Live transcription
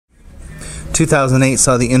2008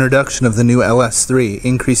 saw the introduction of the new LS3,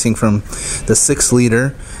 increasing from the 6-liter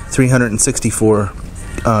 364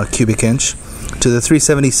 cubic inch to the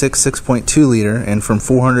 376 6.2 liter, and from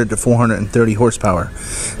 400 to 430 horsepower.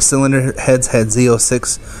 Cylinder heads had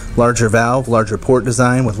Z06 larger valve, larger port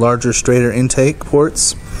design with larger, straighter intake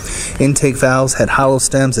ports. Intake valves had hollow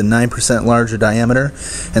stems and 9% larger diameter,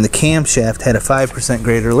 and the camshaft had a 5%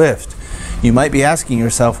 greater lift. You might be asking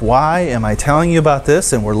yourself, why am I telling you about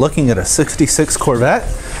this and we're looking at a 66 Corvette?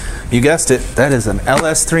 You guessed it, that is an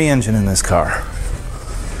LS3 engine in this car.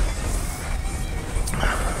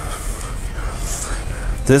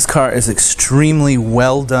 This car is extremely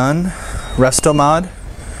well done, Restomod.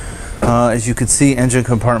 As you can see, engine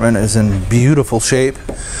compartment is in beautiful shape,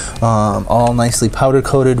 all nicely powder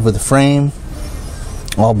coated with the frame,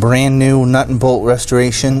 all brand new nut and bolt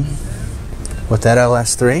restoration with that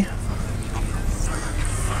LS3.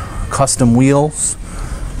 Custom wheels,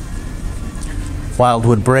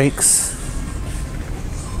 Wilwood brakes,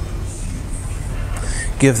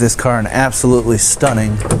 give this car an absolutely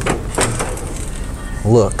stunning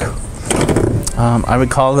look. I would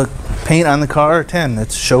call the paint on the car a 10.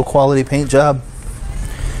 It's show quality paint job.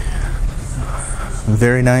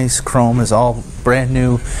 Very nice. Chrome is all brand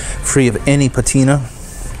new, free of any patina.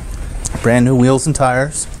 Brand new wheels and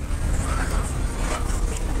tires.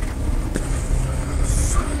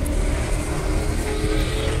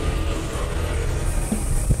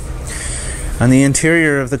 On the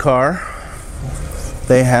interior of the car,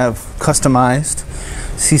 they have customized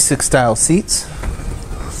C6 style seats,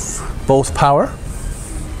 both power.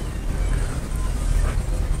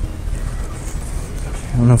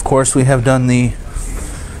 And of course we have done the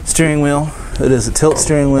steering wheel. It is a tilt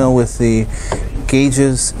steering wheel with the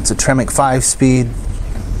gauges. It's a Tremec 5-speed,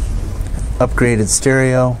 upgraded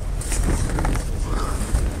stereo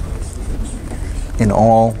in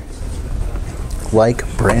all like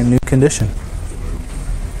brand new condition.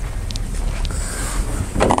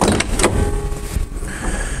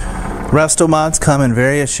 Restomods come in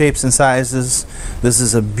various shapes and sizes. This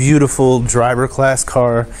is a beautiful driver class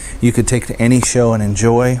car you could take to any show and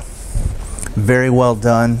enjoy. Very well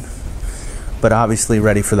done, but obviously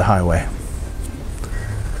ready for the highway.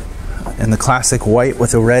 And the classic white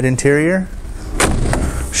with a red interior,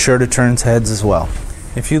 sure to turn heads as well.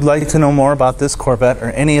 If you'd like to know more about this Corvette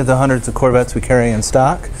or any of the hundreds of Corvettes we carry in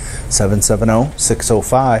stock,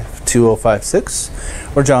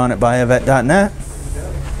 770-605-2056 or john@buyavet.net.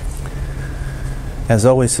 As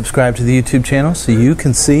always, subscribe to the YouTube channel so you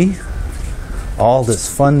can see all this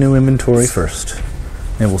fun new inventory first.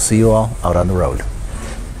 And we'll see you all out on the road.